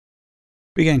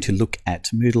We're going to look at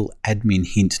Moodle Admin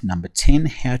hint number 10,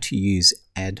 how to use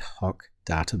ad hoc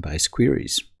database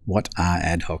queries. What are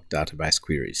ad hoc database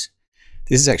queries?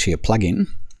 This is actually a plugin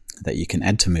that you can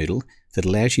add to Moodle that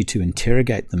allows you to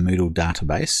interrogate the Moodle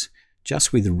database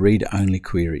just with read-only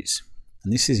queries.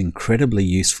 And this is incredibly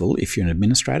useful if you're an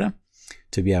administrator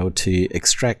to be able to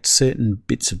extract certain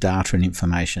bits of data and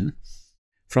information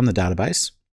from the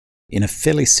database in a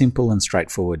fairly simple and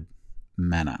straightforward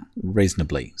manner,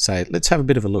 reasonably. So let's have a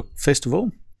bit of a look. First of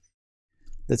all,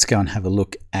 let's go and have a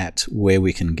look at where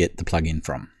we can get the plugin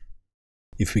from.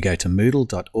 If we go to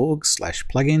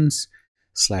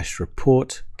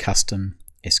moodle.org/plugins/report custom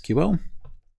SQL,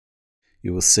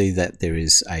 you will see that there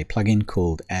is a plugin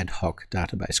called Ad Hoc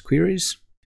Database Queries.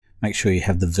 Make sure you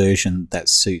have the version that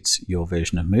suits your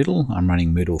version of Moodle. I'm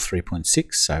running Moodle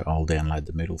 3.6, so I'll download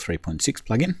the Moodle 3.6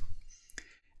 plugin.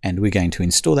 And we're going to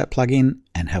install that plugin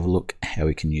and have a look how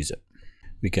we can use it.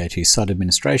 We go to Site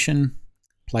Administration,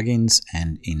 Plugins,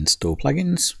 and Install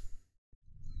Plugins.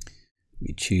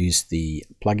 We choose the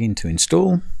plugin to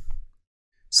install.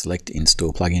 Select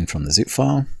Install Plugin from the zip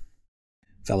file.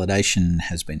 Validation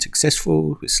has been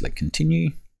successful. We select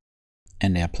Continue.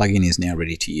 And our plugin is now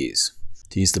ready to use.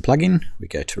 To use the plugin, we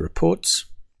go to Reports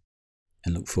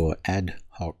and look for Ad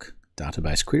Hoc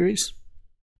Database Queries.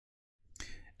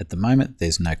 At the moment,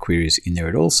 there's no queries in there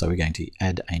at all, so we're going to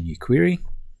add a new query.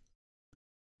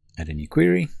 Add a new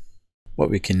query.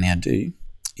 What we can now do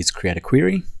is create a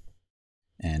query,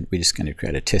 and we're just going to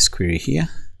create a test query here.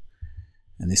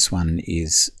 And this one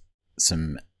is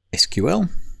some SQL,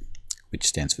 which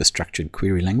stands for Structured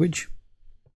Query Language.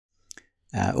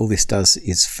 All this does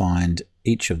is find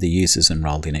each of the users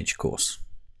enrolled in each course.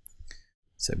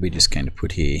 So we're just going to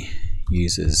put here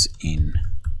users in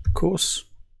course.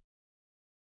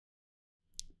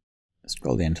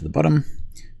 Scroll down to the bottom.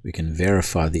 We can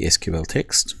verify the SQL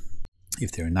text.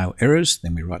 If there are no errors,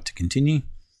 then we write to continue.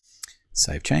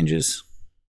 Save changes.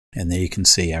 And there you can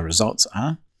see our results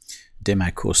are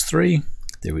Demo Course 3,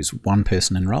 there is 1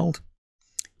 person enrolled.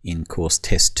 In Course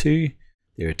Test 2,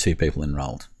 there are 2 people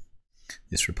enrolled.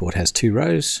 This report has 2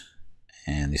 rows,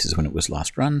 and this is when it was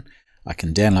last run. I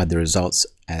can download the results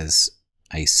as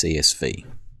a CSV.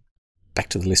 Back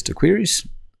to the list of queries.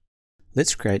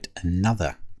 Let's create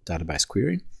another database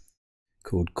query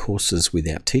called Courses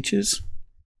Without Teachers,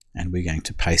 and we're going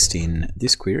to paste in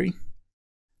this query,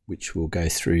 which will go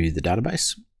through the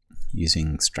database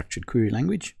using structured query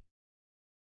language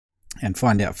and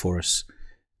find out for us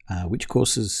which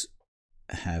courses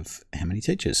have how many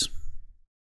teachers.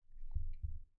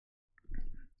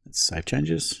 Let's save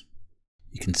changes.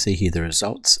 You can see here the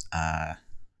results are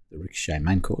the Ricochae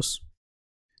main course.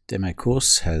 Demo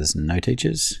course has no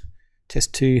teachers.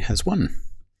 Test 2 has 1.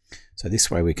 So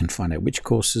this way we can find out which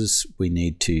courses we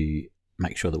need to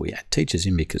make sure that we add teachers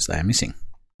in because they are missing.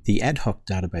 The ad hoc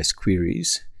database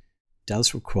queries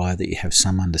does require that you have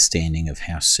some understanding of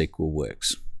how SQL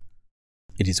works.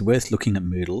 It is worth looking at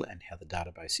Moodle and how the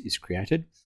database is created,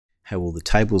 how all the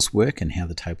tables work and how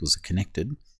the tables are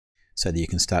connected, so that you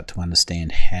can start to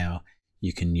understand how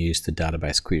you can use the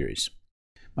database queries.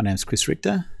 My name is Chris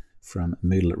Richter from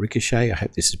Moodle at Ricochae. I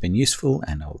hope this has been useful,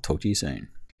 and I'll talk to you soon.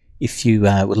 If you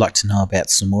would like to know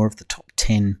about some more of the top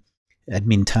 10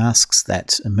 admin tasks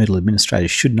that a Moodle administrator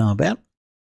should know about,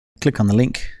 click on the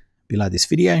link below this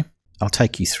video. I'll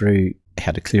take you through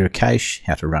how to clear a cache,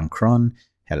 how to run cron,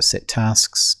 how to set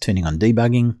tasks, turning on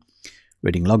debugging,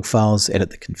 reading log files, edit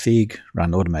the config,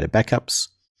 run automated backups,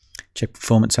 check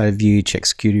performance overview, check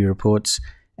security reports,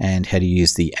 and how to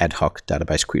use the ad hoc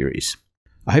database queries.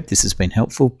 I hope this has been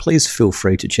helpful. Please feel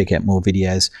free to check out more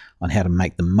videos on how to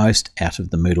make the most out of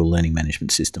the Moodle Learning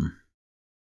Management System.